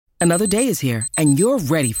Another day is here, and you're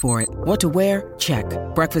ready for it. What to wear? Check.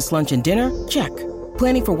 Breakfast, lunch, and dinner? Check.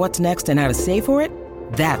 Planning for what's next and how to save for it?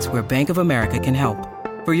 That's where Bank of America can help.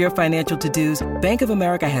 For your financial to-dos, Bank of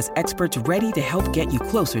America has experts ready to help get you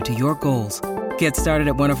closer to your goals. Get started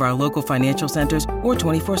at one of our local financial centers or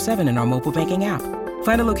 24/7 in our mobile banking app.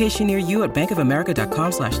 Find a location near you at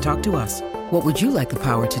bankofamerica.com/talktous. What would you like the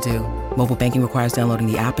power to do? Mobile banking requires downloading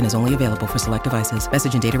the app and is only available for select devices.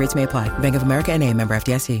 Message and data rates may apply. Bank of America NA, member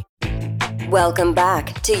FDIC. Welcome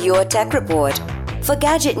back to Your Tech Report. For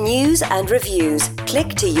gadget news and reviews, click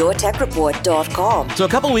to yourtechreport.com. So a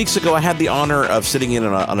couple weeks ago, I had the honor of sitting in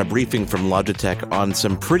on a briefing from Logitech on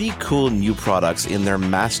some pretty cool new products in their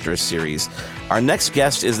Master Series. Our next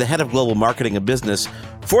guest is the head of global marketing and business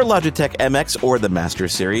for Logitech MX, or the Master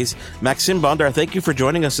Series. Maxime Bondar, thank you for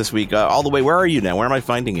joining us this week. All the way, where are you now? Where am I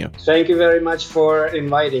finding you? Thank you very much for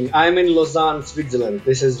inviting. I'm in Lausanne, Switzerland.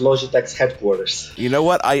 This is Logitech's headquarters. You know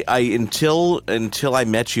what? I until I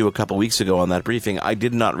met you a couple weeks ago on that briefing, I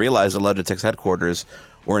did not realize that Logitech's headquarters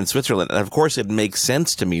were in Switzerland. And of course, it makes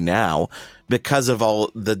sense to me now because of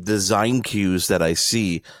all the design cues that I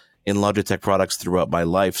see in Logitech products throughout my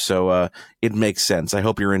life. So it makes sense. I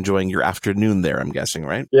hope you're enjoying your afternoon there, I'm guessing,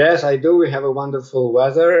 right? Yes, I do. We have a wonderful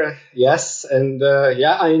weather. Yes. And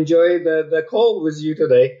I enjoyed the call with you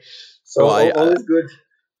today. So all is good.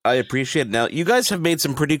 I appreciate it. Now, you guys have made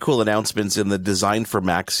some pretty cool announcements in the Design for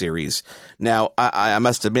Mac series. Now, I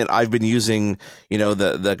must admit, I've been using,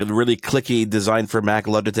 the really clicky Design for Mac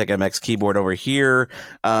Logitech MX keyboard over here.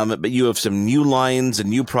 But you have some new lines and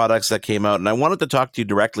new products that came out. And I wanted to talk to you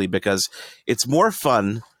directly because it's more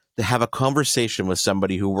fun to have a conversation with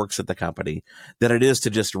somebody who works at the company than it is to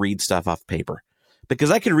just read stuff off paper.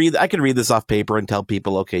 Because I could read this off paper and tell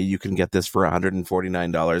people, okay, you can get this for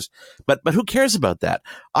 $149. But who cares about that?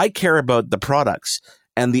 I care about the products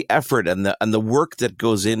and the effort and the work that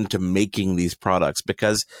goes into making these products,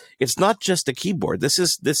 because it's not just a keyboard. This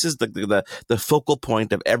is the focal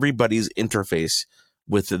point of everybody's interface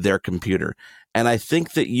with their computer. And I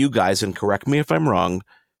think that you guys, and correct me if I'm wrong,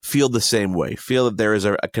 feel the same way, feel that there is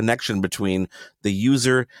a connection between the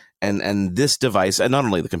user and this device, and not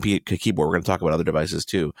only the keyboard, we're going to talk about other devices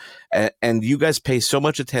too. And you guys pay so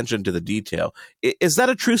much attention to the detail. Is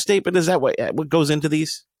that a true statement? Is that what goes into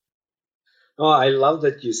these? Oh, I love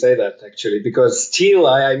that you say that, actually, because still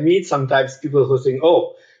I meet sometimes people who think,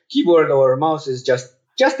 oh, keyboard or mouse is just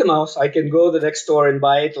a mouse. I can go to the next store and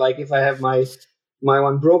buy it, like if I have my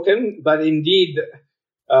one broken. But indeed,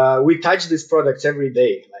 we touch these products every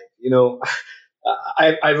day.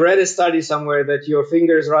 I've read a study somewhere that your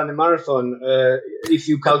fingers run a marathon if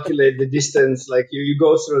you calculate the distance, like you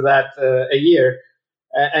go through that a year.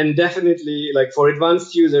 And definitely, like for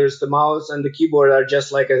advanced users, the mouse and the keyboard are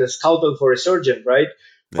just like a scalpel for a surgeon, right?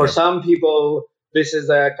 Yeah. For some people, this is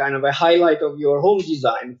a kind of a highlight of your home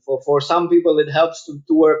design. For some people, it helps to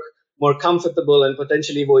work more comfortable and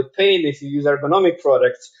potentially avoid pain if you use ergonomic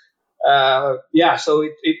products. So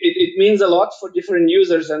it means a lot for different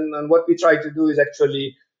users, and what we try to do is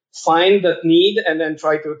actually find that need and then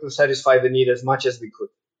try to satisfy the need as much as we could.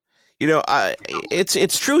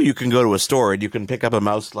 It's true. You can go to a store and you can pick up a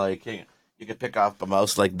mouse like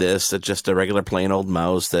this. That's just a regular plain old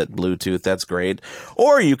mouse that Bluetooth. That's great.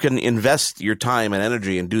 Or you can invest your time and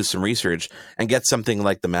energy and do some research and get something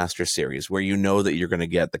like the Master Series, where you know that you're going to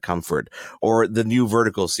get the comfort, or the new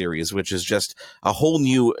Vertical Series, which is just a whole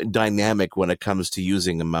new dynamic when it comes to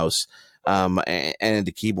using a mouse and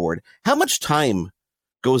a keyboard. How much time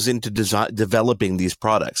goes into developing these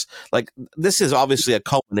products? Like, this is obviously a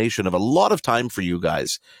culmination of a lot of time for you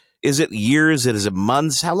guys. Is it years? Is it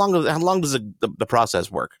months? How long does the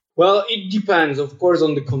process work? Well, it depends, of course,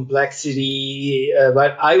 on the complexity.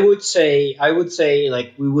 But I would say,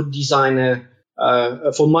 like, we would design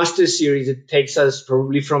for Master Series, it takes us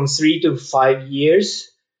probably from 3 to 5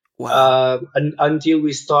 years. Wow. Until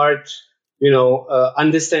we start,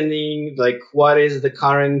 understanding like what is the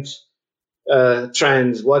current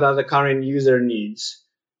trends, what are the current user needs.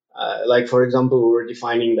 Like, for example, we were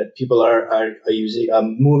defining that people are using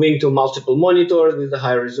moving to multiple monitors with a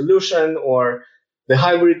high resolution, or the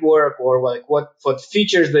hybrid work, or like what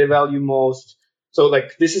features they value most. So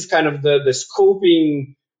like this is kind of the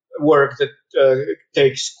scoping work that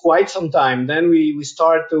takes quite some time. Then we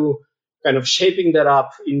start to kind of shaping that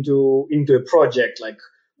up into a project, like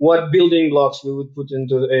what building blocks we would put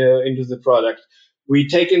into the product. We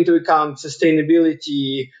take into account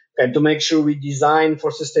sustainability, and to make sure we design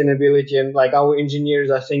for sustainability, and like our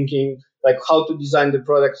engineers are thinking like how to design the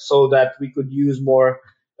product so that we could use more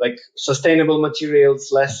like sustainable materials,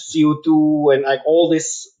 less CO2, and like all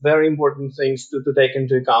these very important things to take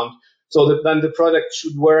into account. So that then the product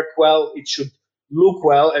should work well, it should look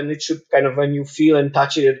well, and it should kind of, when you feel and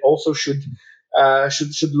touch it, it also should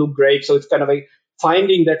look great. So it's kind of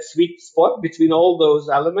finding that sweet spot between all those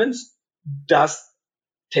elements does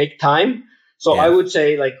take time. So I would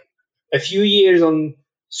say like a few years on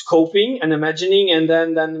scoping and imagining, and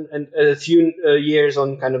then a few years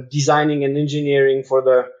on kind of designing and engineering for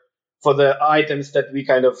the items that we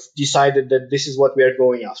kind of decided that this is what we are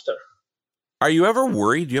going after. Are you ever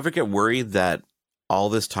worried? Do you ever get worried that all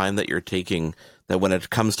this time that you're taking, that when it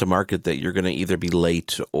comes to market, that you're going to either be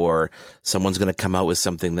late or someone's going to come out with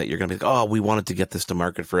something that you're going to be like, oh, we wanted to get this to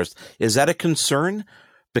market first? Is that a concern?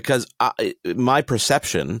 Because my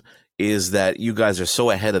perception is that you guys are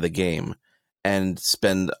so ahead of the game and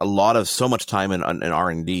spend so much time in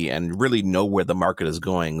R&D and really know where the market is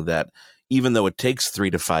going, that even though it takes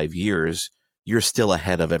 3 to 5 years, you're still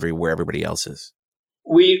ahead of where everybody else is.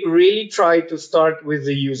 We really try to start with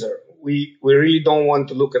the user. We really don't want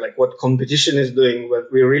to look at like what competition is doing,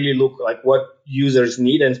 but we really look like what users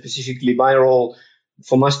need. And specifically my role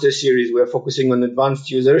for Master Series, we're focusing on advanced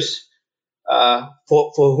users,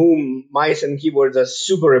 for whom mice and keyboards are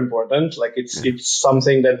super important. Like it's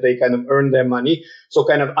something that they kind of earn their money. So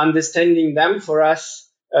kind of understanding them for us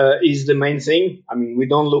is the main thing. I mean, we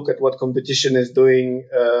don't look at what competition is doing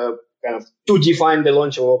kind of to define the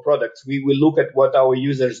launch of our products. We will look at what our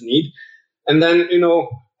users need. And then,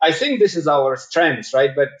 I think this is our strength, right?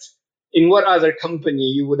 But in what other company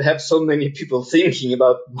you would have so many people thinking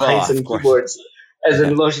about mice and keyboards as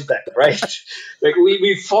in Logitech, right? Like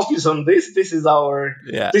we focus on this. This is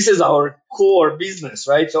our core business,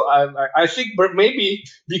 right? So I think maybe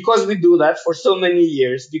because we do that for so many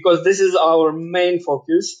years, because this is our main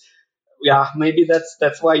focus, maybe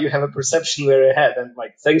that's why you have a perception we're ahead. And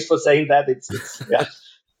like, thanks for saying that.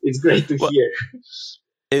 It's great to hear.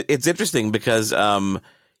 It's interesting because,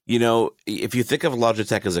 if you think of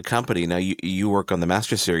Logitech as a company, now you work on the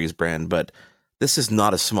Master Series brand, but this is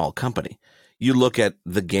not a small company. You look at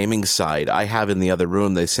the gaming side. I have in the other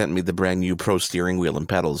room, they sent me the brand new Pro steering wheel and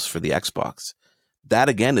pedals for the Xbox. That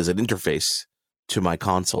again is an interface to my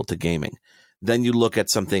console, to gaming. Then you look at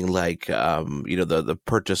something like, the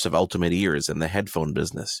purchase of Ultimate Ears and the headphone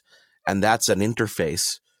business, and that's an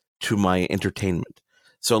interface to my entertainment.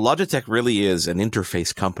 So Logitech really is an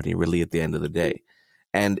interface company, really, at the end of the day.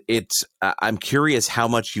 And I'm curious how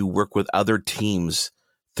much you work with other teams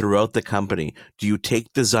throughout the company. Do you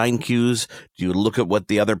take design cues? Do you look at what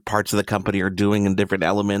the other parts of the company are doing in different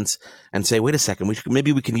elements and say, wait a second,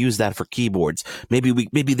 maybe we can use that for keyboards. Maybe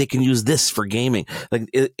they can use this for gaming. Like,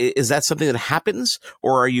 is that something that happens,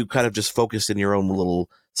 or are you kind of just focused in your own little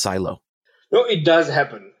silo? No, it does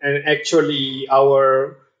happen. And actually,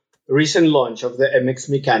 our recent launch of the MX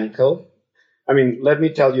Mechanical, I mean, let me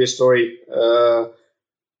tell you a story.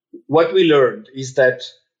 What we learned is that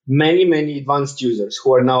many advanced users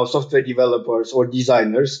who are now software developers or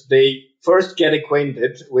designers, they first get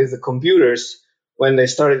acquainted with the computers when they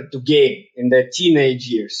started to game in their teenage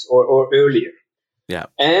years or earlier. Yeah.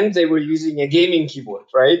 And they were using a gaming keyboard,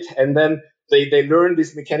 right? And then they learned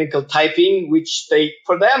this mechanical typing, which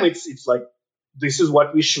for them, it's like, this is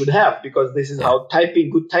what we should have, because this is how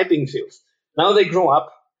good typing feels. Now they grow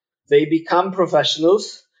up, they become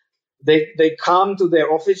professionals. They come to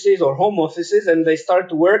their offices or home offices and they start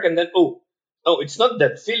to work, and then, oh, it's not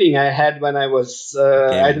that feeling I had when I was,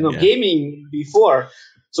 gaming before.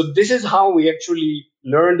 So this is how we actually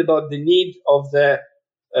learned about the need of the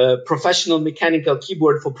professional mechanical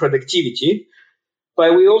keyboard for productivity.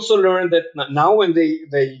 But we also learned that now when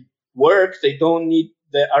they work, they don't need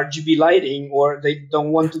the RGB lighting, or they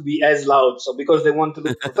don't want to be as loud. So because they want to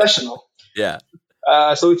look professional. Yeah.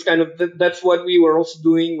 So it's kind of, that's what we were also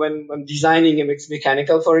doing when designing MX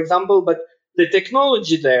Mechanical, for example. But the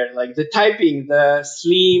technology there, like the typing, the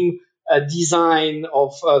slim design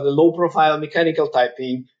of the low profile mechanical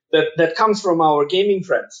typing, that comes from our gaming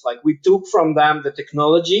friends. Like we took from them the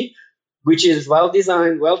technology, which is well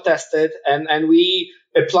designed, well tested, and we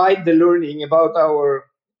applied the learning about our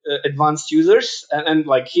advanced users. And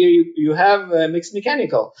like here you have MX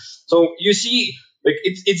Mechanical. So you see, like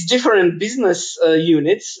it's different business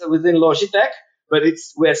units within Logitech, but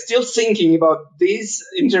we're still thinking about these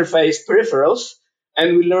interface peripherals,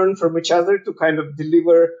 and we learn from each other to kind of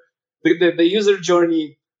deliver the user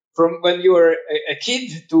journey from when you were a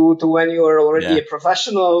kid to when you are already a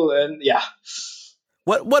professional. And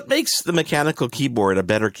what makes the mechanical keyboard a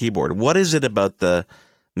better keyboard? What is it about the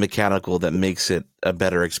mechanical that makes it a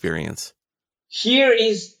better experience? Here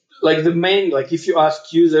is like the main, like if you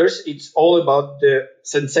ask users, it's all about the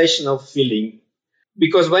sensational feeling.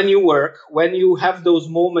 Because when you work, when you have those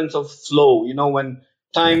moments of flow, when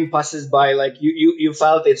time passes by, like you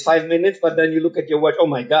felt it's 5 minutes, but then you look at your watch, oh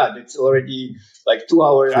my God, it's already like 2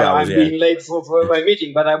 hours. 2 hours, I'm being late for my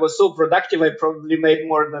meeting, but I was so productive, I probably made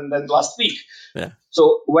more than last week. Yeah.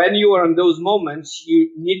 So when you are in those moments,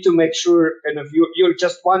 you need to make sure kind of you're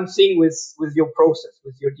just one thing with your process,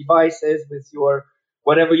 with your devices, with your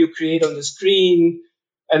whatever you create on the screen.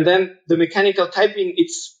 And then the mechanical typing,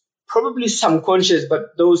 it's probably subconscious,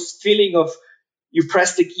 but those feeling of you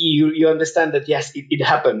press the key, you understand that, yes, it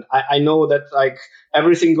happened. I know that like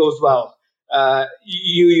everything goes well.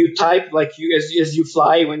 You type like as you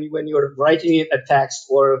fly when you're writing a text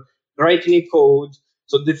or writing a code.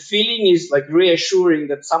 So the feeling is like reassuring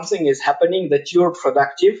that something is happening, that you're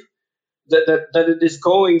productive, that it is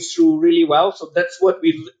going through really well. So that's what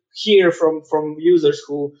we hear from users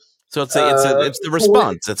who. So it's the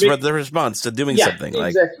response. It's the response to doing something.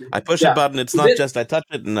 Exactly. Like I push a button. It's not just I touch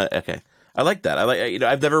it and okay. I like that.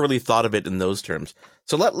 I've never really thought of it in those terms.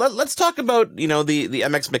 So let's talk about the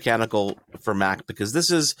MX Mechanical for Mac, because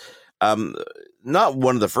this is not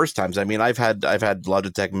one of the first times. I mean, I've had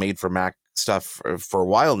Logitech made for Mac stuff for a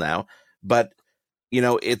while now, but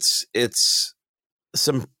it's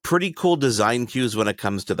some pretty cool design cues when it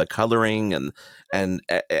comes to the coloring and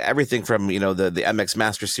everything from the MX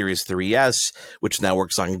Master Series 3S, which now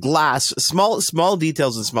works on glass. Small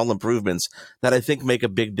details and small improvements that I think make a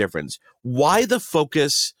big difference. Why the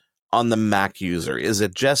focus on the Mac user? Is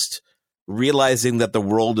it just realizing that the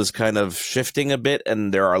world is kind of shifting a bit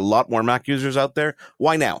and there are a lot more Mac users out there?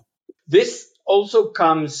 Why now? This also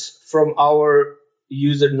comes from our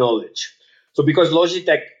user knowledge. So because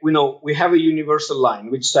Logitech, we have a universal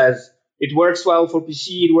line which says it works well for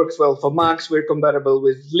PC, it works well for Macs, we're compatible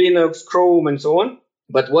with Linux, Chrome, and so on.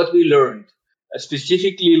 But what we learned,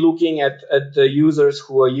 specifically looking at the users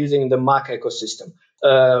who are using the Mac ecosystem,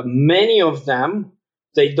 many of them,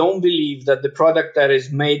 they don't believe that the product that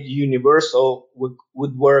is made universal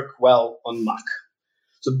would work well on Mac.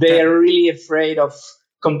 So they are really afraid of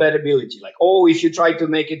compatibility. Like, if you try to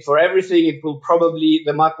make it for everything,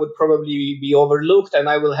 the Mac would probably be overlooked, and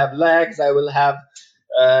I will have lags, I will have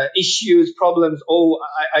issues, problems.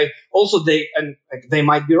 They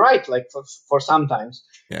might be right, like for sometimes.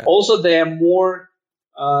 Yeah. Also, they are more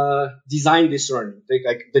design discerning.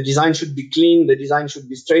 The design should be clean, the design should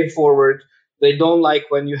be straightforward. They don't like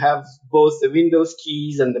when you have both the Windows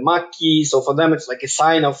keys and the Mac keys. So for them, it's like a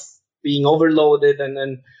sign of being overloaded.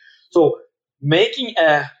 And so making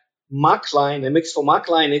a Mac line, a Mix for Mac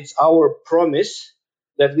line, it's our promise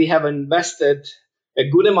that we have invested a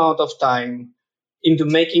good amount of time into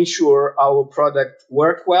making sure our product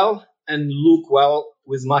work well and look well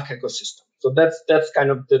with Mac ecosystem. So that's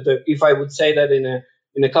kind of the if I would say that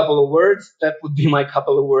in a couple of words, that would be my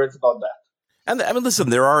couple of words about that. And I mean,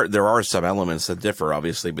 listen, there are some elements that differ,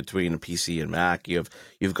 obviously, between PC and Mac.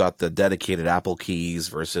 You've got the dedicated Apple keys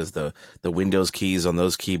versus the Windows keys on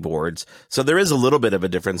those keyboards. So there is a little bit of a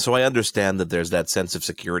difference. So I understand that there's that sense of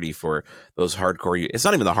security for those hardcore. It's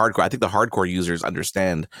not even the hardcore. I think the hardcore users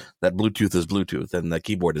understand that Bluetooth is Bluetooth and the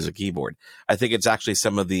keyboard is a keyboard. I think it's actually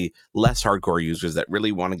some of the less hardcore users that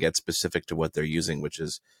really want to get specific to what they're using, which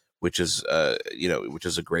is a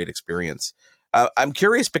great experience. I'm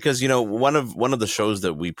curious because, one of the shows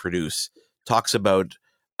that we produce talks about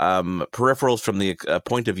peripherals from the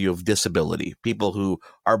point of view of disability, people who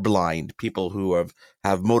are blind, people who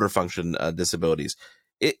have motor function disabilities.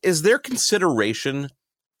 Is there consideration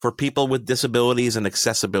for people with disabilities and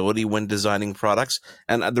accessibility when designing products?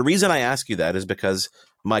 And the reason I ask you that is because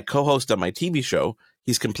my co-host on my TV show,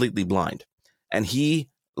 he's completely blind, and he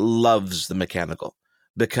loves the mechanical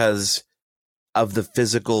because of the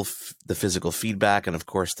physical feedback and, of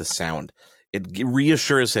course, the sound. It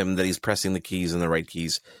reassures him that he's pressing the keys and the right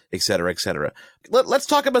keys, et cetera, et cetera. Let's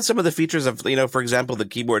talk about some of the features of, for example, the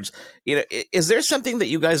keyboards. Is there something that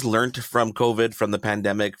you guys learned from COVID, from the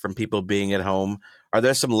pandemic, from people being at home? Are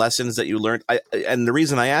there some lessons that you learned? And the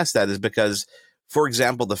reason I ask that is because, for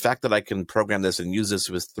example, the fact that I can program this and use this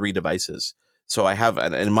with 3 devices. So I have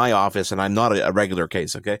in my office, and I'm not a regular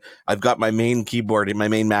case, okay? I've got my main keyboard, my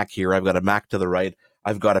main Mac here. I've got a Mac to the right.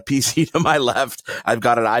 I've got a PC to my left. I've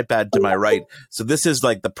got an iPad to my right. So this is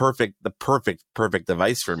like the perfect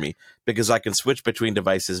device for me because I can switch between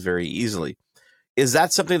devices very easily. Is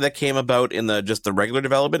that something that came about in just the regular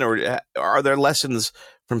development, or are there lessons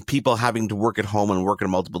from people having to work at home and work on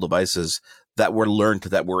multiple devices that were learned,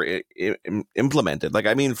 that were implemented? Like,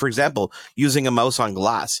 I mean, for example, using a mouse on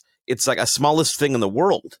glass. It's like a smallest thing in the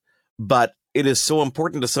world, but it is so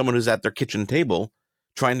important to someone who's at their kitchen table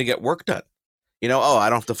trying to get work done. I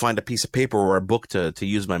don't have to find a piece of paper or a book to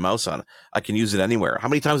use my mouse on. I can use it anywhere. How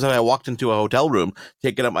many times have I walked into a hotel room,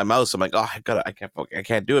 taken up my mouse? I'm like, I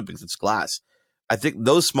can't do it because it's glass. I think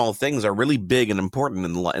those small things are really big and important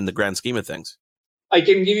in the grand scheme of things. I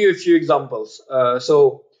can give you a few examples. A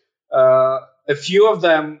few of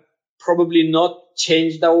them probably not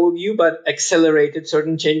changed our view, but accelerated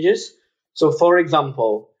certain changes. So, for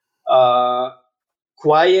example,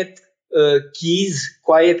 quiet keys,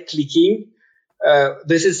 quiet clicking.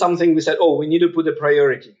 This is something we said, we need to put a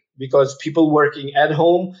priority because people working at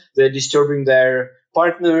home, they're disturbing their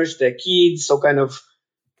partners, their kids. So kind of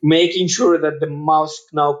making sure that the mouse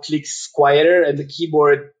now clicks quieter and the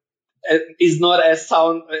keyboard is not as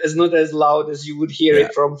loud as you would hear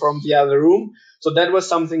it from the other room. So that was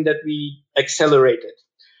something that we accelerated.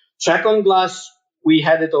 Track on glass, we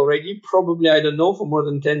had it already, probably, I don't know, for more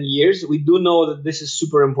than 10 years. We do know that this is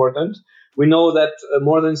super important. We know that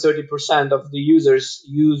more than 30% of the users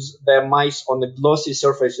use their mice on the glossy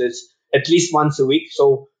surfaces at least once a week.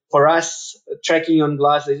 So for us, tracking on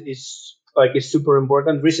glass is super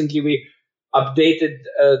important. Recently, we updated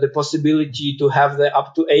the possibility to have the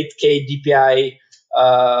up to 8K DPI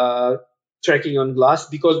tracking on glass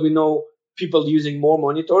because we know people using more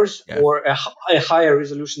monitors or a higher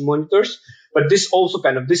resolution monitors. But this also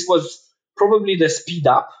this was probably the speed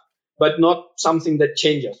up, but not something that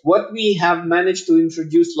changes. What we have managed to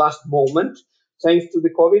introduce last moment, thanks to the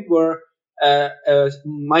COVID, were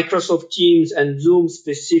Microsoft Teams and Zoom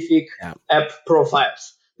specific app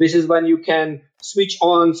profiles. This is when you can switch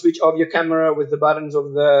on, switch off your camera with the buttons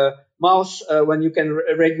of the mouse, when you can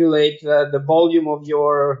regulate the volume of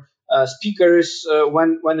your speakers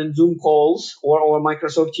when in Zoom calls or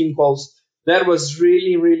Microsoft Team calls. That was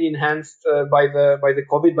really, really enhanced by the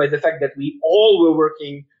COVID, by the fact that we all were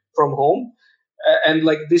working from home. And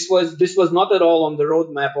this was not at all on the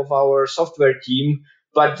roadmap of our software team,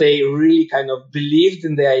 but they really kind of believed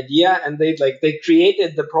in the idea and they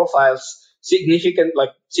created the profiles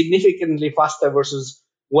significantly faster versus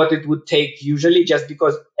what it would take usually, just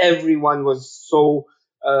because everyone was so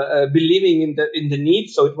believing in the need.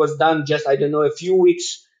 So it was done just, I don't know, a few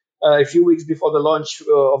weeks before the launch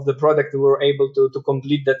of the product. We were able to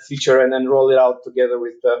complete that feature and then roll it out together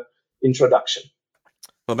with the introduction.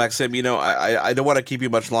 Well, Maxim, I don't want to keep you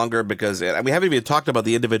much longer because we haven't even talked about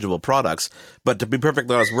the individual products. But to be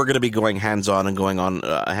perfectly honest, we're going to be going hands-on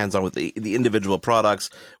with the individual products,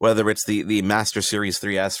 whether it's the Master Series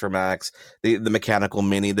 3S for Macs, the Mechanical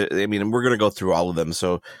Mini. We're going to go through all of them.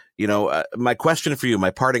 So, my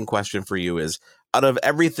parting question for you is, out of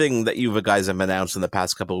everything that you guys have announced in the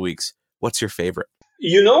past couple of weeks, what's your favorite?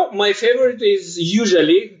 My favorite is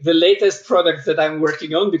usually the latest product that I'm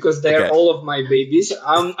working on because they're all of my babies.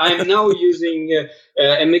 I'm now using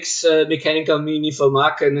MX Mechanical Mini for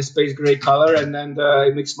Mac in a space gray color and then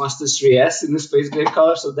the MX Master 3S in a space gray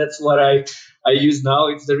color. So that's what I use now.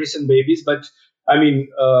 It's the recent babies. But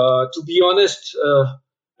to be honest,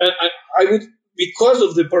 I would, because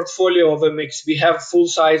of the portfolio of MX, we have full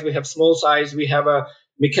size, we have small size, we have a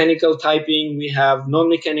mechanical typing, we have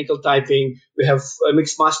non-mechanical typing, we have a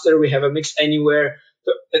MX Master, we have a MX Anywhere.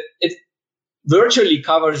 It virtually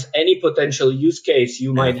covers any potential use case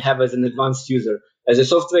you might have as an advanced user. As a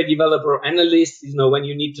software developer or analyst, when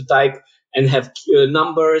you need to type and have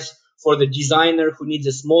numbers, for the designer who needs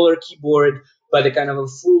a smaller keyboard, but a kind of a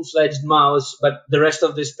full-fledged mouse, but the rest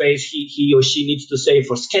of the space he or she needs to save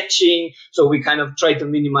for sketching. So we kind of try to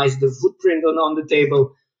minimize the footprint on the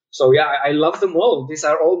table. So I love them all. These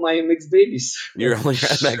are all my MX babies. You're all your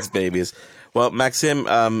MX babies. Well, Maxim,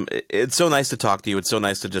 it's so nice to talk to you. It's so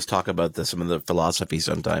nice to just talk about some of the philosophy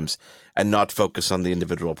sometimes and not focus on the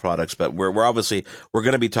individual products. But we're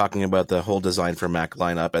going to be talking about the whole Design for Mac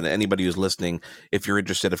lineup. And anybody who's listening, if you're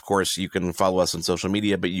interested, of course, you can follow us on social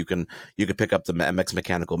media. But you can pick up the MX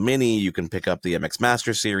Mechanical Mini. You can pick up the MX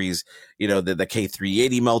Master Series. The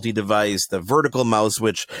K380 multi-device, the vertical mouse,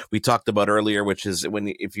 which we talked about earlier, which is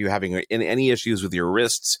if you're having any issues with your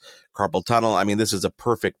wrists, carpal tunnel. This is a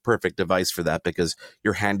perfect device for that because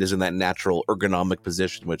your hand is in that natural ergonomic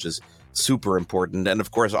position, which is super important. And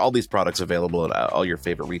of course, all these products available at all your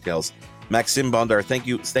favorite retails. Maxim Bondar, thank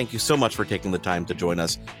you so much for taking the time to join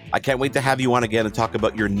us. I can't wait to have you on again and talk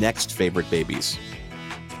about your next favorite babies.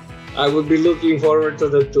 I would be looking forward to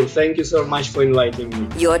that too. Thank you so much for inviting me.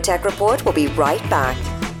 Your Tech Report will be right back.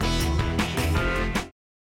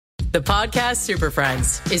 The Podcast Super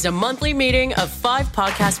Friends is a monthly meeting of 5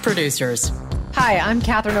 podcast producers. Hi, I'm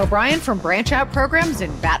Catherine O'Brien from Branch Out Programs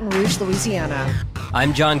in Baton Rouge, Louisiana.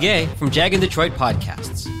 I'm John Gay from Jag and Detroit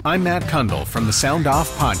Podcasts. I'm Matt Kundle from the Sound Off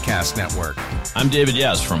Podcast Network. I'm David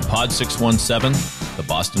Yaz from Pod 617, the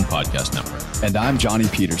Boston Podcast Network. And I'm Johnny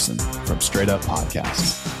Peterson from Straight Up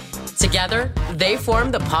Podcasts. Together, they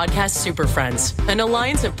form the Podcast Super Friends, an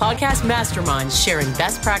alliance of podcast masterminds sharing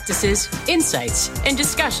best practices, insights, and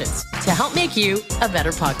discussions to help make you a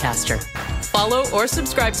better podcaster. Follow or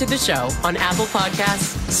subscribe to the show on Apple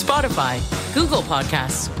Podcasts, Spotify, Google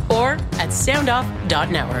Podcasts, or at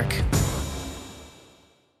soundoff.network.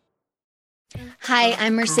 Hi,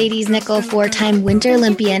 I'm Mercedes Nichol, four-time Winter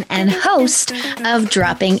Olympian and host of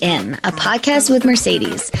Dropping In, a podcast with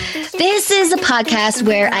Mercedes. This is a podcast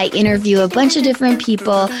where I interview a bunch of different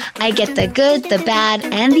people. I get the good, the bad,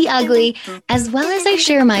 and the ugly, as well as I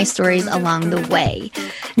share my stories along the way.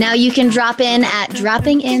 Now you can drop in at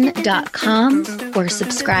droppingin.com or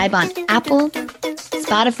subscribe on Apple,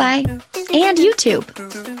 Spotify, and YouTube.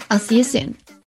 I'll see you soon.